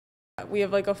We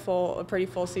have like a pretty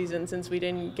full season since we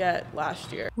didn't get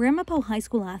last year. Ramapo High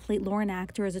School athlete Lauren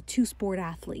Actor is a two-sport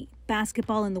athlete.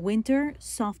 Basketball in the winter,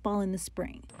 softball in the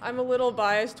spring. I'm a little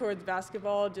biased towards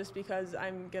basketball just because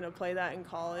I'm going to play that in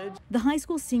college. The high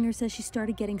school senior says she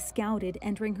started getting scouted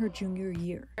entering her junior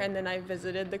year. And then I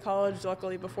visited the college,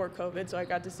 luckily before COVID, so I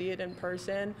got to see it in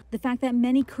person. The fact that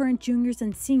many current juniors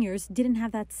and seniors didn't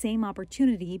have that same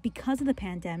opportunity because of the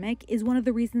pandemic is one of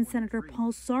the reasons Senator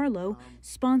Paul Sarlo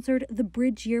sponsored the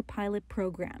Bridge Year pilot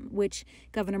program, which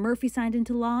Governor Murphy signed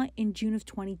into law in June of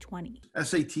 2020.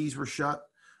 SATs were shut.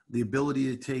 The ability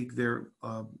to take their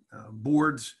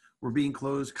boards were being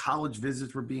closed. College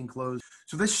visits were being closed.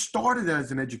 So this started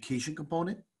as an education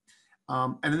component.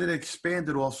 And then it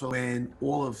expanded also when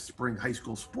all of spring high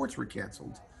school sports were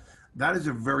canceled. That is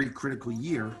a very critical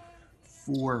year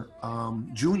for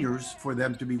juniors, for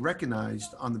them to be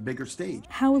recognized on the bigger stage.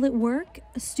 How will it work?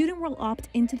 A student will opt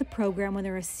into the program when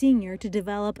they're a senior to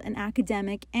develop an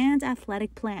academic and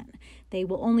athletic plan. They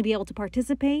will only be able to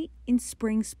participate in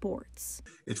spring sports.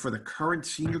 It's for the current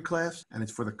senior class and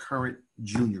it's for the current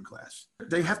junior class.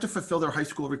 They have to fulfill their high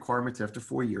school requirements after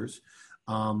 4 years.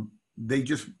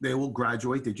 They will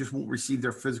graduate. They just won't receive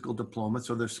their physical diploma,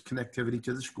 so there's connectivity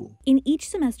to the school. In each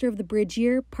semester of the Bridge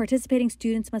Year, participating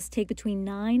students must take between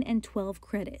 9 and 12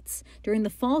 credits. During the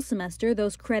fall semester,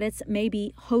 those credits may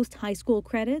be host high school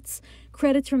credits,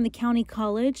 credits from the county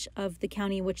college of the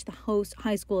county in which the host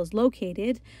high school is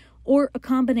located, or a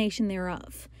combination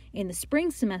thereof. In the spring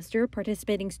semester,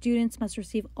 participating students must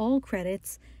receive all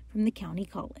credits from the county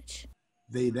college.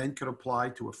 They then could apply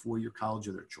to a four-year college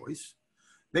of their choice.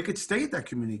 They could stay at that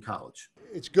community college.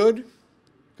 It's good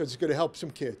because it's going to help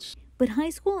some kids. But high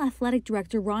school athletic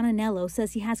director Ron Anello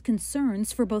says he has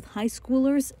concerns for both high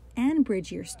schoolers and Bridge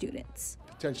Year students.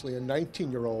 Potentially a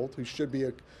 19-year-old who should be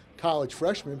a college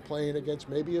freshman playing against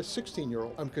maybe a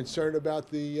 16-year-old. I'm concerned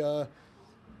about the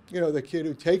kid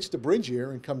who takes the Bridge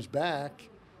Year and comes back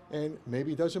and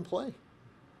maybe doesn't play.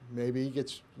 Maybe he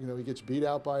gets beat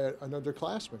out by an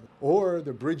underclassman. Or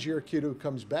the Bridge Year kid who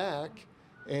comes back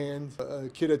and a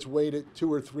kid that's waited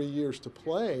 2 or 3 years to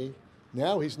play,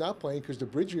 now he's not playing because the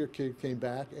Bridge Year kid came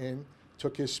back and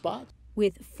took his spot.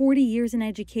 With 40 years in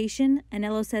education,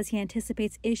 Anello says he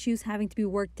anticipates issues having to be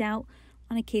worked out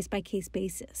on a case-by-case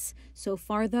basis. So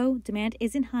far, though, demand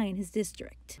isn't high in his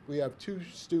district. We have 2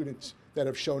 students that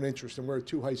have shown interest, and we're a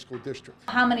 2 high school district.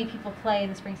 How many people play in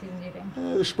the spring season, do you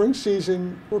think? The spring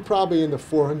season, we're probably in the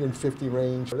 450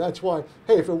 range. That's why,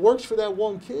 hey, if it works for that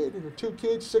 1 kid, or 2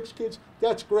 kids, 6 kids,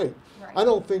 that's great. Right. I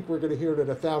don't think we're going to hear that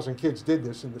 1,000 kids did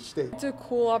this in the state. It's a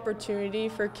cool opportunity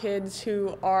for kids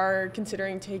who are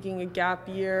considering taking a gap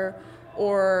year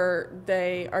or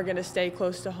they are going to stay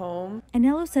close to home.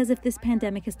 Anello says if this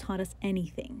pandemic has taught us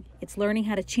anything, it's learning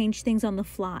how to change things on the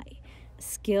fly, a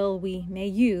skill we may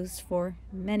use for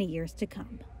many years to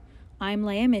come. I'm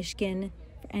Leah Mishkin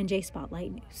for NJ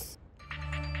Spotlight News.